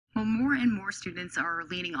More and more students are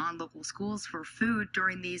leaning on local schools for food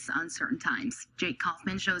during these uncertain times. Jake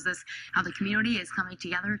Kaufman shows us how the community is coming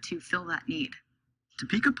together to fill that need.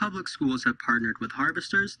 Topeka Public Schools have partnered with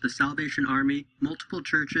Harvesters, the Salvation Army, multiple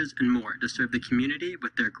churches, and more to serve the community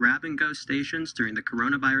with their grab-and-go stations during the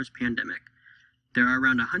coronavirus pandemic. There are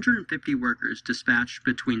around 150 workers dispatched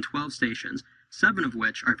between 12 stations, 7 of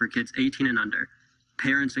which are for kids 18 and under.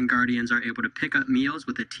 Parents and guardians are able to pick up meals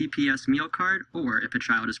with a TPS meal card or if a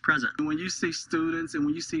child is present. When you see students and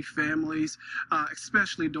when you see families,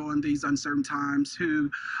 especially during these uncertain times, who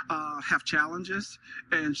have challenges,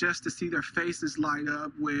 and just to see their faces light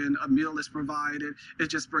up when a meal is provided, it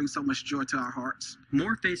just brings so much joy to our hearts.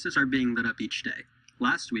 More faces are being lit up each day.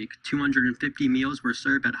 Last week, 250 meals were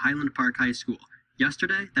served at Highland Park High School.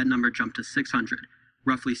 Yesterday, that number jumped to 600.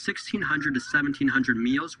 Roughly 1,600 to 1,700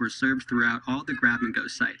 meals were served throughout all the grab-and-go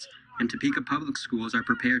sites, and Topeka Public Schools are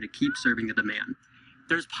prepared to keep serving the demand.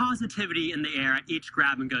 There's positivity in the air at each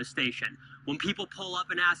grab-and-go station. When people pull up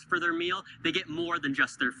and ask for their meal, they get more than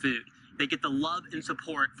just their food. They get the love and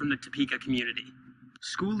support from the Topeka community.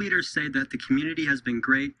 School leaders say that the community has been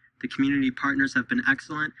great, the community partners have been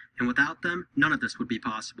excellent, and without them, none of this would be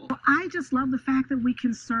possible. I just love the fact that we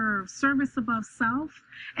can serve service above self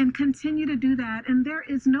and continue to do that. And there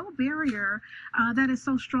is no barrier that is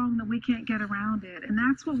so strong that we can't get around it. And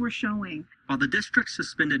that's what we're showing. While the district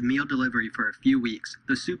suspended meal delivery for a few weeks,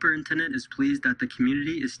 the superintendent is pleased that the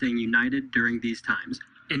community is staying united during these times.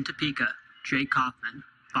 In Topeka, Jake Kaufman,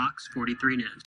 Fox 43 News.